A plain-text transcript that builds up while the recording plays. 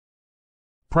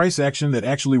price action that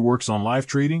actually works on live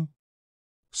trading?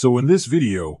 So in this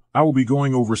video, I will be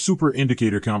going over super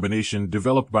indicator combination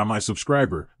developed by my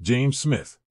subscriber, James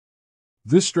Smith.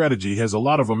 This strategy has a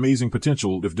lot of amazing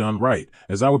potential if done right,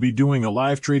 as I will be doing a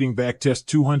live trading backtest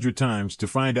 200 times to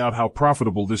find out how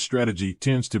profitable this strategy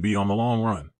tends to be on the long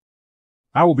run.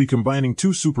 I will be combining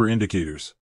two super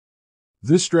indicators.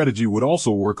 This strategy would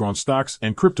also work on stocks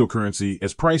and cryptocurrency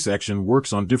as price action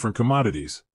works on different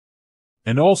commodities.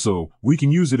 And also, we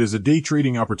can use it as a day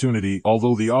trading opportunity,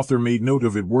 although the author made note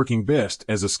of it working best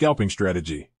as a scalping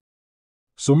strategy.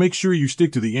 So make sure you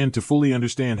stick to the end to fully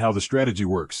understand how the strategy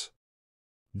works.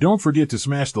 Don't forget to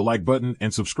smash the like button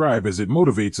and subscribe, as it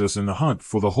motivates us in the hunt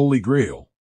for the Holy Grail.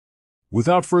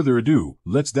 Without further ado,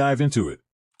 let's dive into it.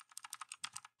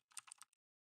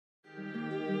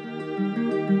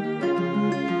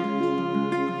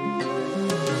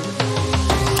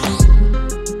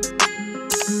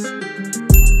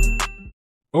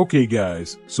 Okay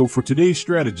guys, so for today's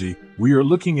strategy, we are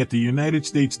looking at the United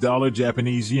States dollar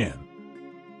Japanese yen.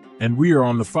 And we are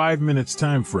on the 5 minutes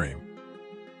time frame.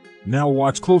 Now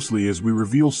watch closely as we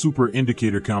reveal super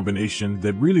indicator combination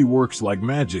that really works like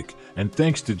magic, and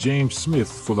thanks to James Smith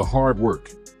for the hard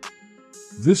work.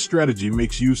 This strategy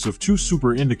makes use of two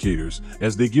super indicators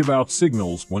as they give out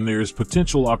signals when there is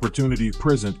potential opportunity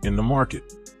present in the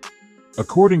market.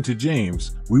 According to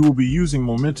James, we will be using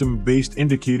momentum-based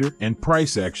indicator and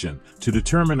price action to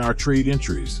determine our trade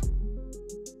entries.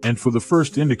 And for the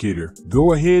first indicator,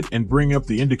 go ahead and bring up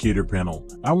the indicator panel.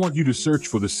 I want you to search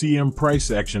for the CM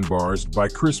price action bars by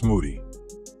Chris Moody.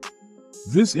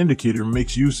 This indicator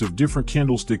makes use of different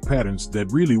candlestick patterns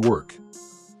that really work.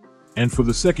 And for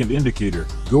the second indicator,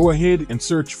 go ahead and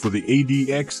search for the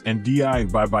ADX and DI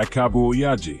by Kabuo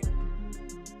Yaji.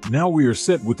 Now we are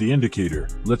set with the indicator.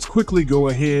 Let's quickly go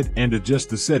ahead and adjust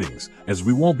the settings, as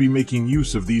we won't be making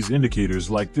use of these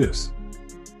indicators like this.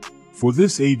 For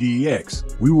this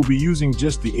ADX, we will be using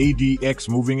just the ADX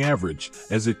moving average,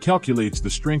 as it calculates the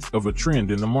strength of a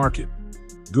trend in the market.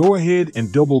 Go ahead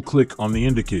and double click on the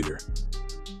indicator.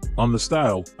 On the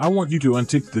style, I want you to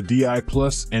untick the DI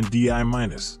plus and DI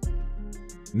minus.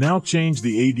 Now change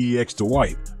the ADX to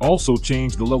white. Also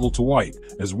change the level to white,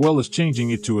 as well as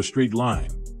changing it to a straight line.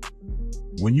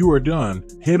 When you are done,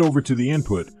 head over to the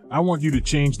input. I want you to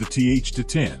change the TH to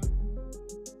 10.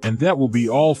 And that will be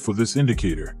all for this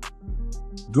indicator.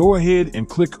 Go ahead and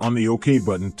click on the OK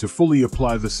button to fully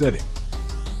apply the setting.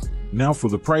 Now for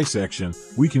the price action,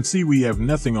 we can see we have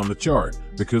nothing on the chart,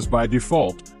 because by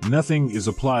default, nothing is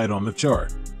applied on the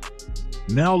chart.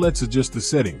 Now let's adjust the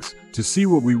settings to see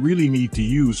what we really need to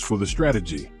use for the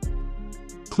strategy.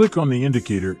 Click on the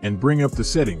indicator and bring up the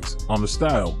settings. On the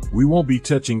style, we won't be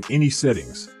touching any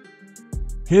settings.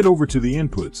 Head over to the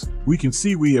inputs. We can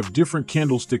see we have different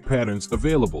candlestick patterns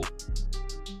available.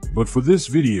 But for this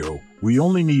video, we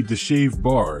only need the shaved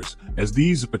bars, as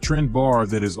these are a trend bar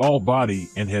that is all body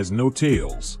and has no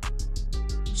tails.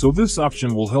 So this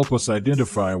option will help us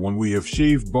identify when we have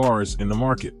shaved bars in the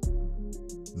market.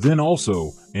 Then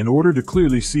also, in order to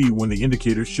clearly see when the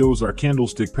indicator shows our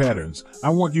candlestick patterns, I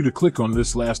want you to click on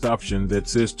this last option that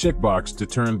says checkbox to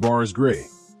turn bars gray.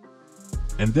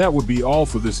 And that would be all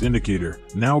for this indicator.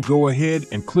 Now go ahead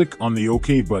and click on the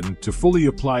OK button to fully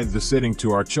apply the setting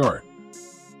to our chart.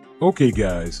 Okay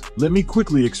guys, let me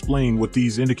quickly explain what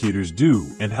these indicators do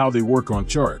and how they work on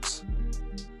charts.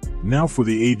 Now for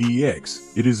the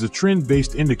ADX, it is a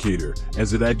trend-based indicator,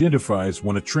 as it identifies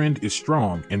when a trend is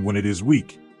strong and when it is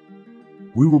weak.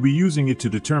 We will be using it to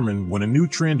determine when a new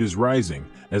trend is rising,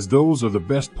 as those are the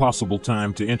best possible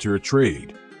time to enter a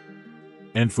trade.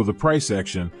 And for the price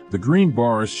action, the green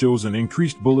bar shows an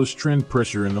increased bullish trend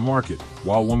pressure in the market,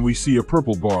 while when we see a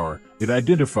purple bar, it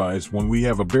identifies when we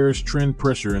have a bearish trend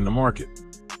pressure in the market.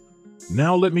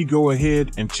 Now let me go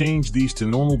ahead and change these to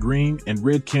normal green and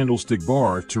red candlestick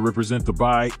bar to represent the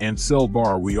buy and sell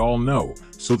bar we all know,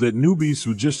 so that newbies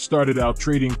who just started out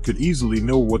trading could easily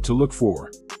know what to look for.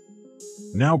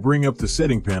 Now bring up the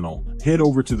setting panel, head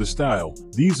over to the style.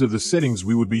 These are the settings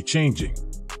we would be changing.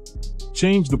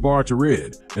 Change the bar to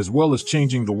red, as well as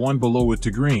changing the one below it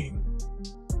to green.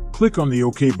 Click on the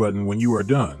OK button when you are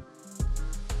done.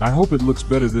 I hope it looks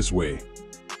better this way.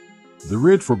 The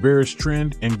red for bearish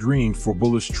trend and green for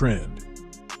bullish trend.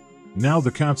 Now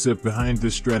the concept behind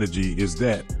this strategy is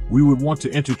that we would want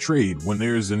to enter trade when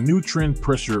there is a new trend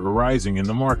pressure arising in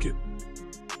the market.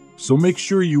 So make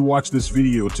sure you watch this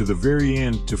video to the very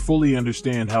end to fully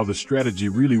understand how the strategy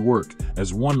really works,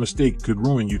 as one mistake could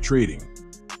ruin you trading.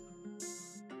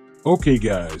 Okay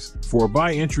guys, for a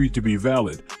buy entry to be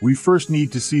valid, we first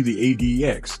need to see the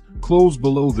ADX close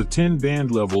below the 10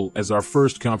 band level as our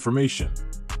first confirmation.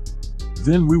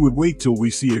 Then we would wait till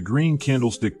we see a green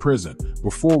candlestick present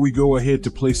before we go ahead to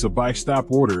place a buy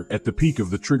stop order at the peak of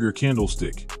the trigger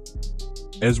candlestick.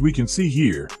 As we can see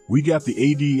here, we got the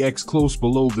ADX close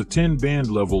below the 10 band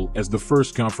level as the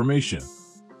first confirmation.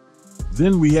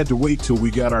 Then we had to wait till we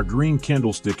got our green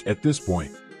candlestick at this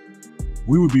point.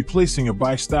 We would be placing a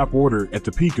buy stop order at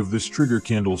the peak of this trigger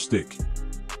candlestick.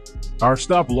 Our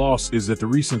stop loss is at the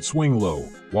recent swing low,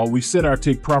 while we set our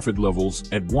take profit levels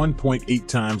at 1.8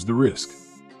 times the risk.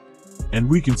 And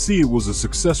we can see it was a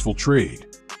successful trade.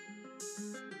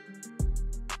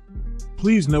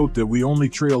 Please note that we only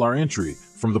trail our entry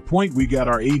from the point we got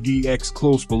our ADX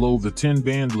close below the 10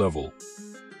 band level.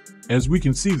 As we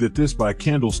can see that this buy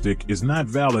candlestick is not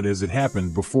valid as it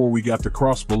happened before we got the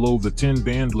cross below the 10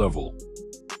 band level,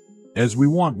 as we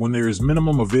want when there is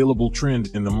minimum available trend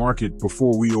in the market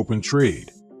before we open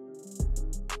trade.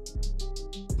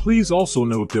 Please also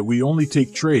note that we only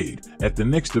take trade at the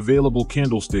next available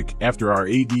candlestick after our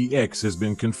ADX has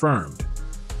been confirmed.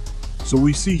 So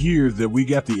we see here that we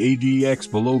got the ADX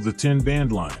below the 10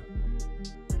 band line.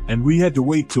 And we had to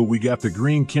wait till we got the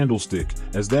green candlestick,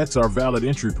 as that's our valid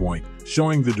entry point,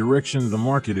 showing the direction the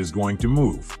market is going to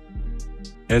move,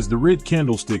 as the red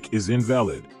candlestick is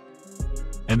invalid.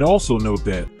 And also note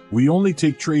that we only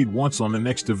take trade once on the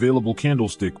next available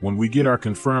candlestick when we get our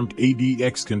confirmed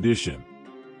ADX condition.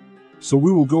 So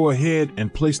we will go ahead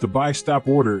and place the buy stop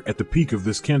order at the peak of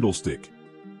this candlestick.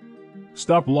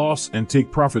 Stop loss and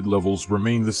take profit levels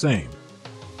remain the same.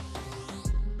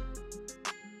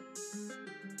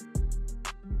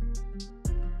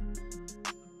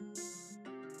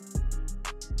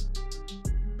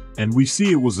 And we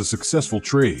see it was a successful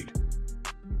trade.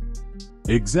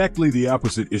 Exactly the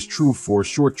opposite is true for a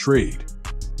short trade.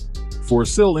 For a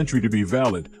sell entry to be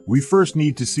valid, we first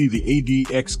need to see the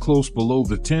ADX close below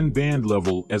the 10 band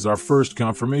level as our first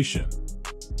confirmation.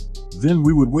 Then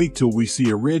we would wait till we see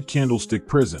a red candlestick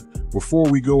present before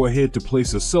we go ahead to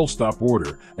place a sell stop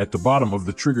order at the bottom of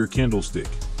the trigger candlestick.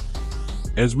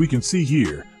 As we can see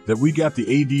here, that we got the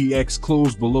ADX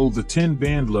close below the 10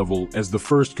 band level as the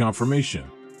first confirmation.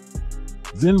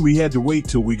 Then we had to wait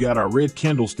till we got our red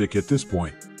candlestick at this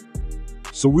point.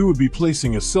 So we would be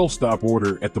placing a sell stop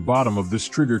order at the bottom of this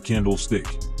trigger candlestick.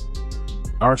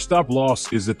 Our stop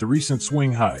loss is at the recent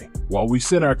swing high, while we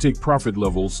set our take profit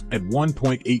levels at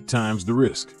 1.8 times the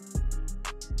risk.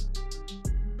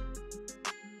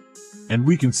 And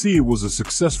we can see it was a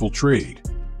successful trade.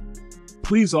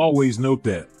 Please always note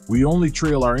that we only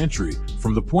trail our entry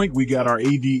from the point we got our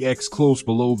ADX close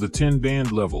below the 10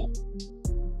 band level,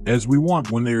 as we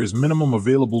want when there is minimum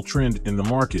available trend in the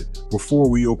market before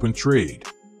we open trade.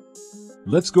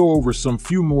 Let's go over some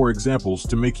few more examples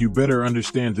to make you better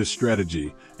understand this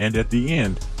strategy, and at the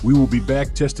end, we will be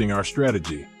back testing our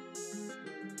strategy.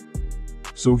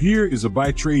 So here is a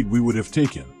buy trade we would have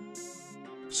taken.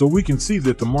 So we can see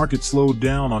that the market slowed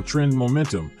down on trend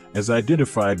momentum as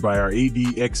identified by our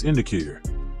ADX indicator.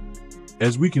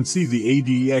 As we can see the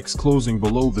ADX closing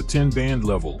below the 10 band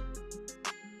level.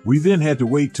 We then had to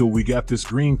wait till we got this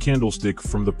green candlestick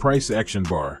from the price action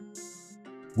bar.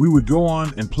 We would go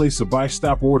on and place a buy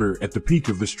stop order at the peak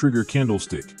of this trigger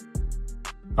candlestick.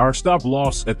 Our stop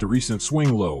loss at the recent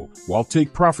swing low, while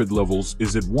take profit levels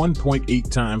is at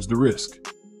 1.8 times the risk.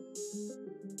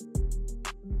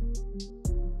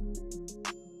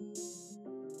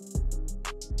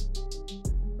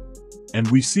 And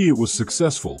we see it was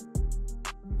successful.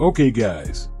 Okay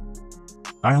guys,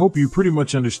 I hope you pretty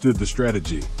much understood the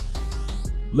strategy.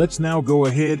 Let's now go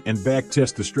ahead and back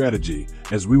test the strategy,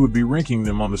 as we would be ranking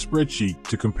them on the spreadsheet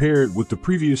to compare it with the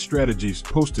previous strategies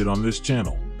posted on this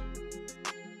channel.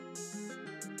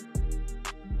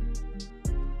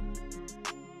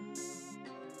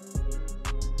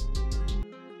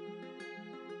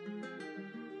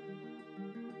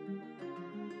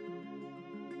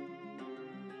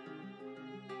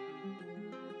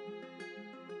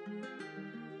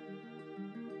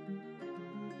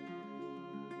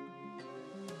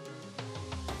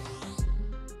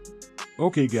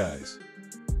 Okay guys,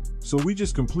 so we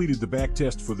just completed the back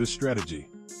test for this strategy.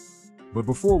 But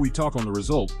before we talk on the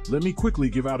result, let me quickly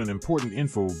give out an important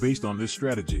info based on this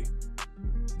strategy.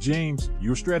 James,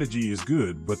 your strategy is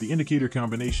good, but the indicator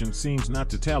combination seems not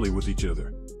to tally with each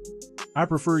other. I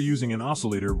prefer using an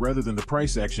oscillator rather than the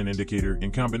price action indicator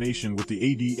in combination with the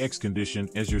ADX condition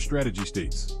as your strategy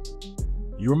states.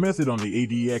 Your method on the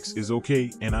ADX is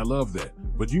okay, and I love that,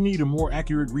 but you need a more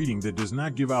accurate reading that does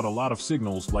not give out a lot of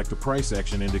signals like the price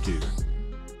action indicator.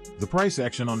 The price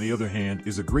action, on the other hand,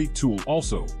 is a great tool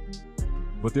also,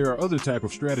 but there are other type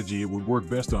of strategy it would work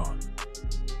best on.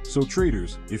 So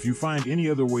traders, if you find any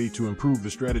other way to improve the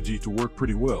strategy to work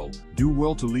pretty well, do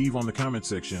well to leave on the comment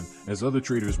section, as other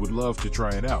traders would love to try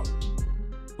it out.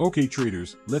 Okay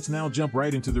traders, let's now jump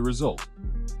right into the result.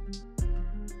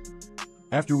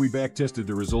 After we backtested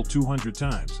the result 200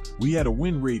 times, we had a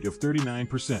win rate of 39.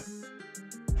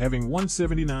 Having won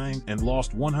 79 and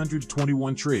lost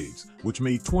 121 trades, which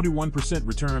made 21%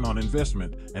 return on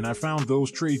investment, and I found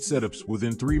those trade setups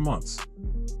within 3 months.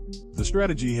 The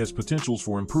strategy has potentials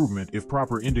for improvement if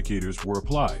proper indicators were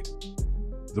applied.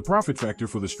 The profit factor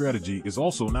for the strategy is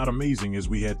also not amazing, as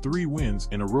we had 3 wins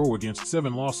in a row against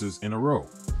 7 losses in a row.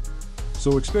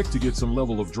 So expect to get some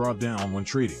level of drawdown when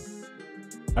trading.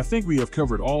 I think we have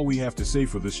covered all we have to say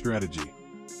for this strategy.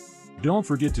 Don't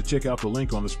forget to check out the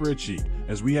link on the spreadsheet,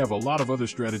 as we have a lot of other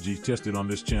strategies tested on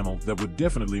this channel that would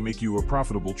definitely make you a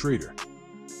profitable trader.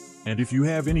 And if you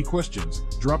have any questions,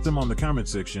 drop them on the comment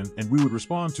section and we would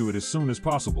respond to it as soon as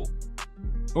possible.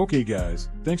 Okay guys,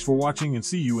 thanks for watching and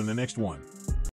see you in the next one.